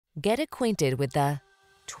Get acquainted with the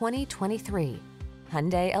 2023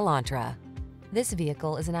 Hyundai Elantra. This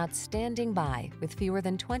vehicle is an outstanding buy with fewer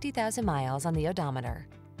than 20,000 miles on the odometer.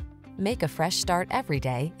 Make a fresh start every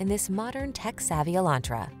day in this modern tech-savvy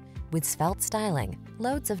Elantra. With svelte styling,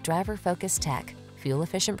 loads of driver-focused tech,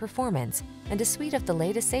 fuel-efficient performance, and a suite of the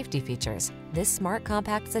latest safety features, this smart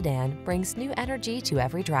compact sedan brings new energy to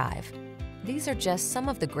every drive. These are just some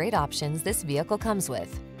of the great options this vehicle comes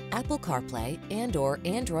with: Apple Carplay and/or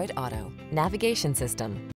Android Auto, navigation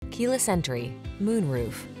system, keyless entry,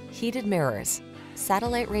 moonroof, heated mirrors,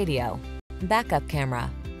 satellite radio, backup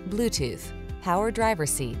camera, Bluetooth, power driver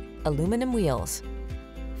seat, aluminum wheels.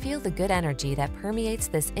 Feel the good energy that permeates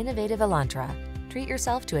this innovative Elantra. Treat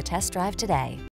yourself to a test drive today.